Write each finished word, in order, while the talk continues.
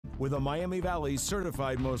with a Miami Valley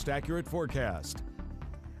certified most accurate forecast.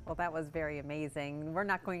 Well, that was very amazing. We're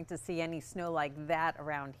not going to see any snow like that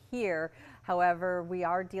around here. However, we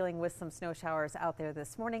are dealing with some snow showers out there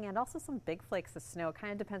this morning and also some big flakes of snow. It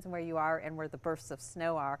kind of depends on where you are and where the bursts of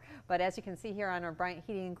snow are. But as you can see here on our Bryant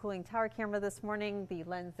Heating and Cooling Tower camera this morning, the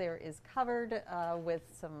lens there is covered with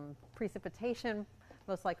some precipitation,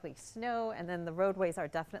 most likely snow, and then the roadways are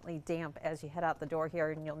definitely damp as you head out the door here,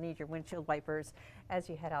 and you'll need your windshield wipers as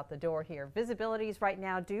you head out the door here. Visibilities right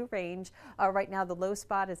now do range. Right now the low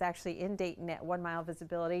spot is actually in Dayton at 1 mile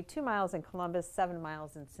visibility, 2 miles in Columbus, 7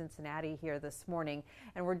 miles in Cincinnati here this morning.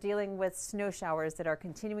 And we're dealing with snow showers that are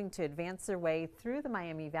continuing to advance their way through the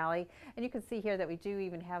Miami Valley. And you can see here that we do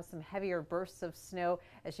even have some heavier bursts of snow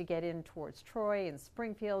as you get in towards Troy and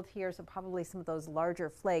Springfield here, so probably some of those larger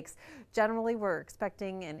flakes. Generally, we're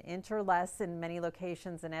expecting an inch or less in many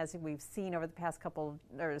locations, and as we've seen over the past couple,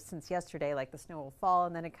 or since yesterday, like the snow will fall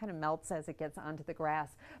and then it kind of melts as it gets onto the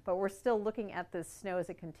grass. But we're still looking at this snow as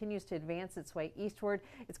it continues to advance its way eastward.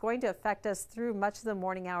 It's going to affect us through much of the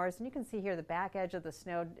morning hours, and you can see here the back edge of the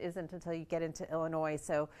snow isn't until you get into Illinois.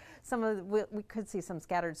 So we could see some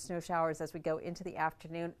scattered snow showers as we go into the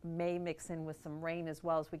afternoon, may mix in with some rain as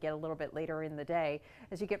well as we get a little bit later in the day.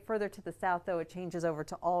 As you get further to the south, though, it changes over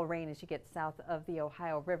to all rain as you get south of the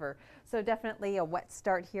Ohio River. So definitely a wet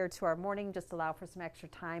start here to our morning. Just allow for some extra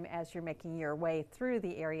time as you're making your way through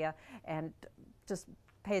the area, and just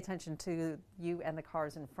pay attention to you and the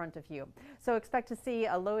cars in front of you. So expect to see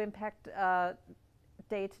a low impact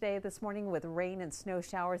day today this morning with rain and snow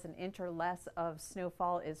showers. An inch or less of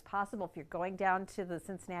snowfall is possible. If you're going down to the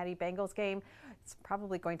Cincinnati Bengals game, it's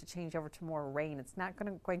probably going to change over to more rain. It's not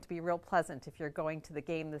going to be real pleasant if you're going to the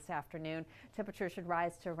game this afternoon. Temperatures should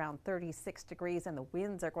rise to around 36 degrees, and the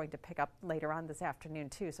winds are going to pick up later on this afternoon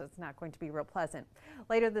too, so it's not going to be real pleasant.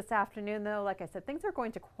 Later this afternoon, though, like I said, things are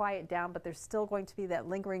going to quiet down, but there's still going to be that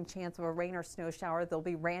lingering chance of a rain or snow shower. They'll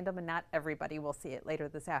be random, and not everybody will see it later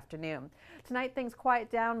this afternoon. Tonight, things quiet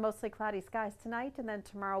down, mostly cloudy skies tonight, and then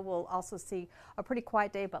tomorrow we'll also see a pretty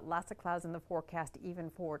quiet day, but lots of clouds in the forecast even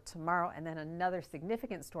for tomorrow. And then another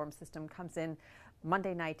significant storm system comes in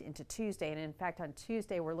Monday night into Tuesday, and in fact on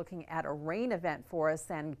Tuesday we're looking at a rain event for us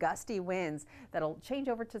and gusty winds that'll change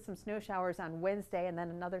over to some snow showers on Wednesday, and then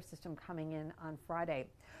another system coming in on Friday.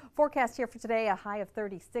 Forecast here for today: a high of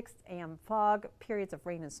 36, AM fog, periods of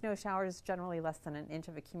rain and snow showers, generally less than an inch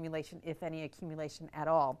of accumulation, if any accumulation at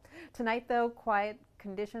all. Tonight, though, quiet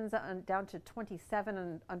conditions down to 27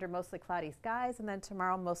 and under mostly cloudy skies, and then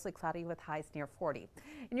tomorrow mostly cloudy with highs near 40.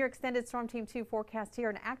 In your extended Storm Team 2 forecast here,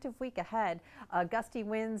 an active week ahead, gusty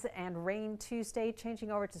winds and rain Tuesday, changing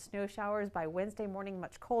over to snow showers by Wednesday morning,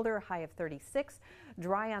 much colder, high of 36,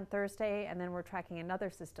 dry on Thursday, and then we're tracking another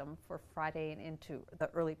system for Friday and into the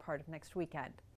early part of next weekend.